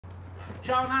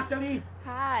Ciao Nathalie.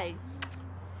 Hi.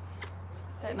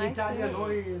 So In nice Italia to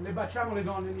meet you. noi le baciamo le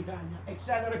donne in Italia.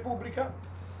 Excel Repubblica.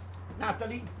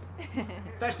 Nathalie.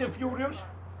 Fast and Furious.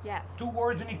 Yes. 2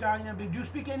 words in Italian. Do you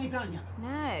speak any Italian?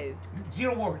 No.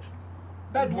 0 words.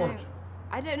 Bad No. words.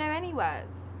 I don't know any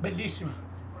words. Bellissima.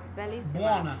 Bellissima.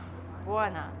 Buona.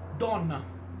 Buona. Donna.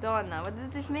 Donna. What does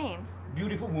this mean?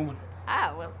 Beautiful woman.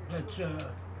 Ah, well. That's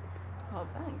Oh,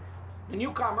 thanks. the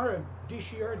newcomer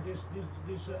this year,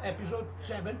 this episode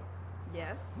 7.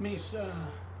 Yes. Miss,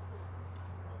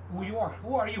 who you are?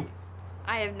 Who are you?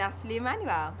 I am Nathalie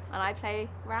Emmanuel, and I play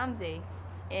Ramsey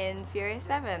in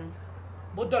F&F7.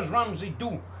 What does Ramsey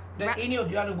do that Ra- any of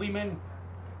the other women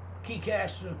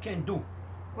kick-ass can do?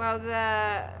 Well,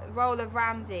 the role of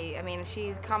Ramsey, I mean,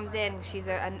 she comes in. She's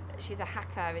a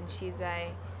hacker, and she's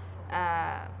a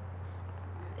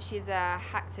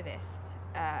hacktivist.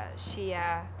 She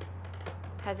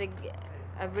has a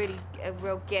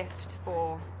real gift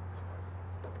for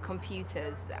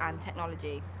computers and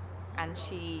technology, and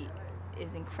she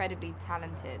is incredibly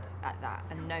talented at that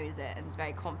and knows it and is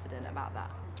very confident about that.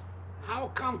 How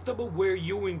comfortable were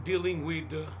you in dealing with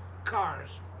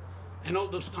cars and all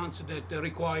those stunts that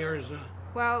requires?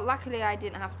 Well, luckily I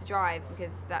didn't have to drive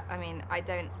because I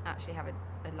don't actually have a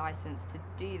license to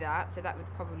do that, so that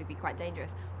would probably be quite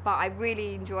dangerous. But I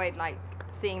really enjoyed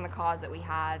seeing the cars that we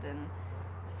had and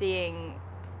seeing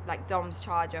Dom's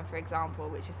Charger, for example,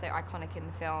 which is so iconic in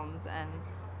the films, and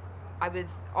I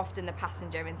was often the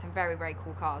passenger in some very, very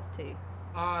cool cars too.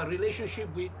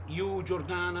 Relationship with you,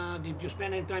 Jordana, did you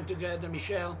spend any time together,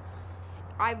 Michelle?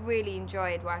 I really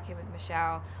enjoyed working with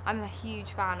Michelle. I'm a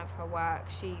huge fan of her work.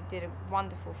 She did a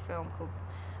wonderful film called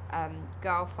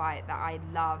Girl Fight that I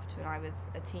loved when I was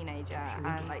a teenager.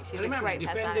 Absolutely. And she's I remember a great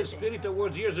Independent personality. Spirit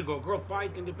Awards years ago. Girl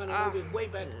Fight, Independent movie, way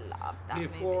back Love that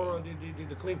before movie.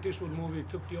 the Clint Eastwood movie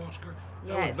took the Oscar.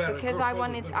 Yes, because I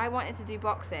wanted to do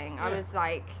boxing. Yeah. I was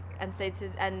I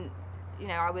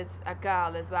was a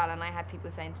girl as well, and I had people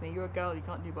saying to me, "You're a girl, you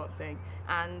can't do boxing."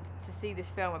 And to see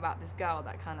this film about this girl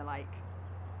that kind of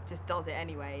just does it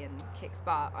anyway and kicks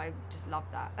butt, I just love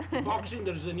that. Boxing,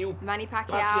 there's a new Manny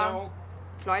Pacquiao.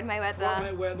 Floyd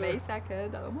Mayweather, May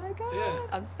 2nd. Oh my God! Yeah.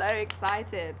 I'm so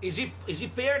excited. Is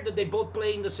it fair that they both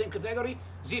play in the same category?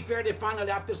 Is it fair that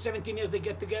finally after 17 years they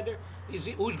get together?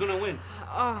 Who's gonna win?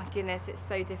 Oh goodness, it's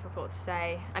so difficult to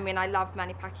say. I mean, I love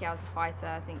Manny Pacquiao as a fighter.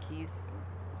 I think he's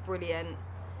brilliant.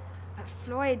 But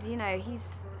Floyd,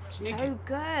 he's Sneaky. so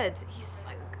good. He's so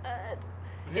good.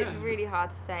 Yeah. It's really hard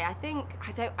to say. I think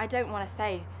I don't want to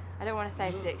say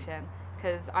a prediction,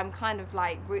 because I'm kind of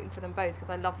rooting for them both because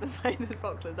I love them both as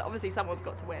boxers. Obviously, someone's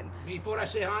got to win. Before I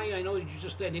say hi, I know you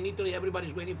just said in Italy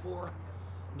everybody's waiting for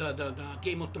the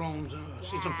Game of Thrones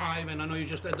season 5, and I know you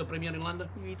just had the premiere in London.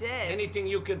 We did. Anything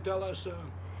you can tell us?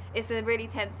 It's a really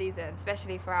tense season,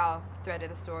 especially for our thread of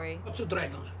the story. What's the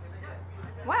dragons?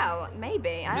 Well,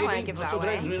 maybe. I don't want to give that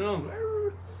away. Dragons, we know.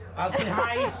 I'll say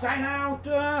hi, sign out,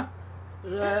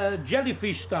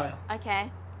 jellyfish style.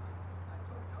 Okay.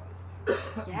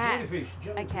 Yes. Jellyfish.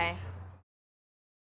 Okay.